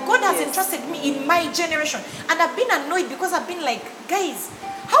mess that God has entrusted me in my generation. And I've been annoyed because I've been like, guys,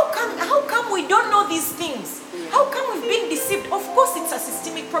 how come we don't know these things? How come we've been deceived? Of course it's a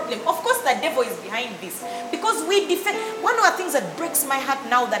systemic problem. Of course the devil is behind this. Because we defend, one of the things that breaks my heart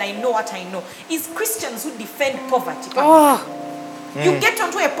now that I know what I know is Christians who defend poverty. You get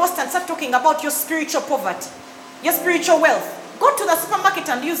onto a post and start talking about your spiritual poverty, your spiritual wealth. Go to the supermarket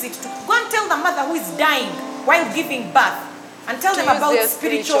and use it. Go and tell the mother who is dying while giving birth, and tell them about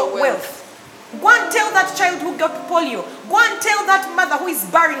spiritual wealth. Go and tell that child who got polio. Go and tell that mother who is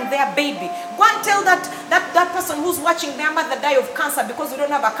burying their baby. Go and tell that person who's watching their mother die of cancer because we don't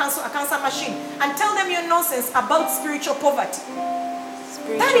have a cancer machine. And tell them your nonsense about spiritual poverty.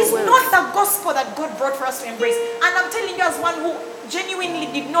 That is not the gospel that God brought for us to embrace. And I'm telling you, as one who genuinely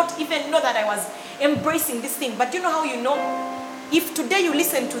did not even know that I was embracing this thing. But you know how you know? If today you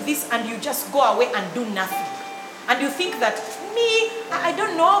listen to this and you just go away and do nothing, and you think that, me, I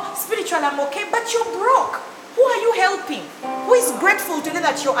don't know, spiritual, I'm okay, but you're broke. Who are you helping? Who is grateful today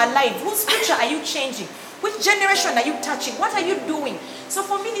that you're alive? Whose future are you changing? Which generation are you touching? What are you doing? So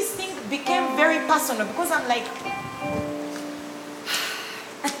for me, this thing became very personal, because I'm like,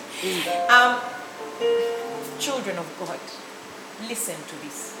 children of God, listen to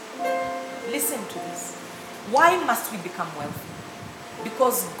this. Listen to this. Why must we become wealthy?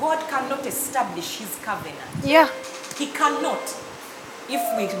 Because God cannot establish his covenant. Yeah. He cannot if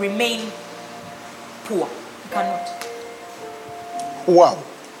we remain poor. He cannot. Wow.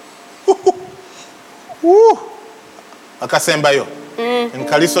 Woo. Akasembayo. In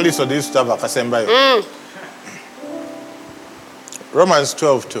Kalisoliso, they used to have Akasembayo. Romans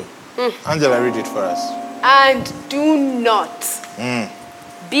 12:2. Angela, read it for us. And do not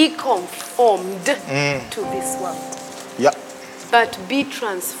be conformed to this world. Yeah. But be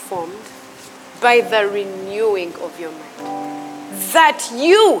transformed by the renewing of your mind, that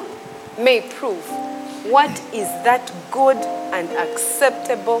you may prove what is that good and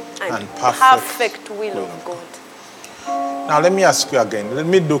acceptable and perfect will of God. Now let me ask you again. Let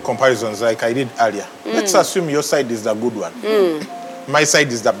me do comparisons like I did earlier. Let's assume your side is the good one. My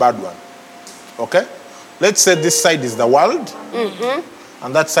side is the bad one. Okay? Let's say this side is the world,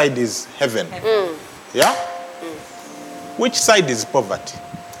 and that side is heaven. Yeah? Which side is poverty?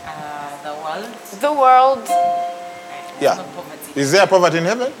 The world. The world. Yeah. Is there poverty in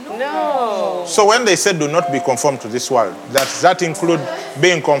heaven? No. So when they say do not be conformed to this world, does that include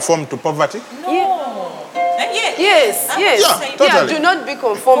being conformed to poverty? No. Yes. Yeah, totally. Do not be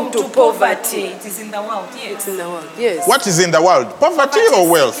conformed to poverty. It is in the world. Yes. It's in the world. Yes. What is in the world? Poverty or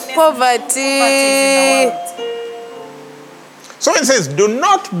wealth? Poverty. Is in the world. So when it says do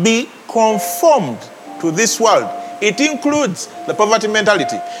not be conformed to this world, it includes the poverty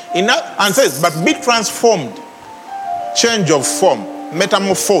mentality. And says, but be transformed, change of form,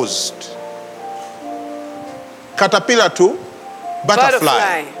 metamorphosed. Caterpillar to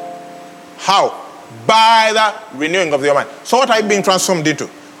butterfly. How? By the renewing of your mind. So what are you being transformed into?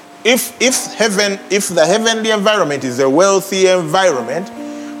 If the heavenly environment is a wealthy environment,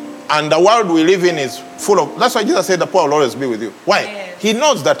 and the world we live in is full of, that's why Jesus said the poor will always be with you. Why? Yes. He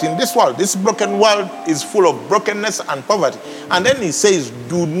knows that in this world, this broken world is full of brokenness and poverty. And then he says,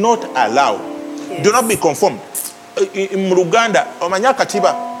 do not allow. Yes. Do not be conformed. In Muruganda, omanya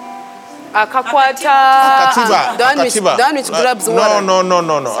katiba. Akatiba. The one which grabs water. No.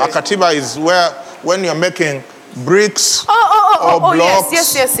 Akatiba is where, when you're making bricks or blocks.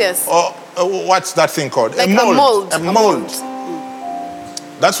 Yes. Or what's that thing called? Like a mold.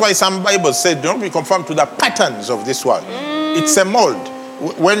 That's why some Bibles say, don't be conformed to the patterns of this world. It's a mold.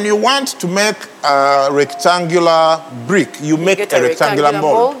 When you want to make a rectangular brick, you make a rectangular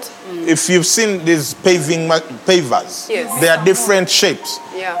mold. If you've seen these pavers, Yes. they are different shapes.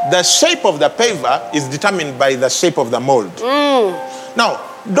 Yeah. The shape of the paver is determined by the shape of the mold. Now,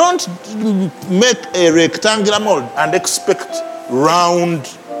 don't make a rectangular mold and expect round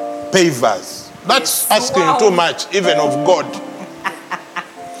pavers. That's asking too much, even of God.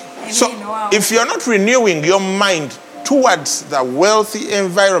 So if you're not renewing your mind towards the wealthy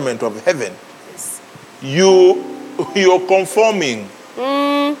environment of heaven, you're conforming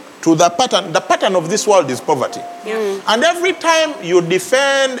to the pattern. The pattern of this world is poverty. And every time you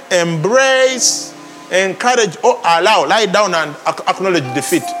defend, embrace, encourage, or allow, lie down and acknowledge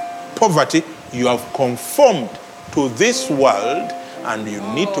defeat, poverty, you have conformed to this world, and you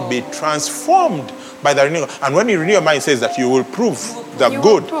need to be transformed by the renewal. And when you renew your mind, it says that you will prove the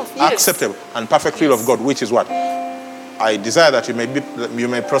good, acceptable, and perfect will of God, which is what? I desire that you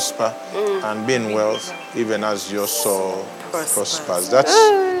may prosper and be in wealth, even as your soul prospers. That's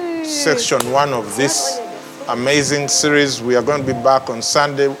section 1 of this amazing series. We are going to be back on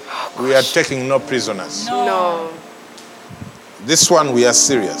Sunday. We are taking no prisoners. No. This one, we are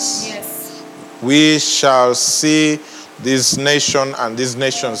serious. Yes. We shall see this nation and these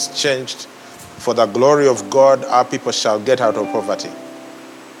nations changed for the glory of God. Our people shall get out of poverty,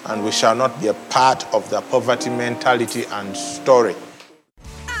 and we shall not be a part of the poverty mentality and story.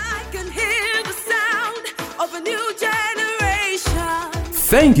 I can hear the sound of a new generation.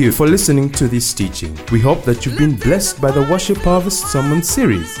 Thank you for listening to this teaching. We hope that you've been blessed by the Worship Harvest Sermon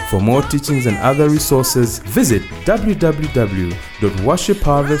Series. For more teachings and other resources, visit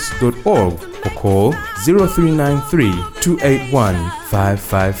www.worshipharvest.org or call 0393 281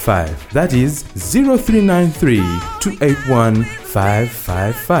 555. That is 0393 281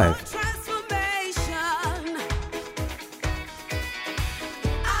 555.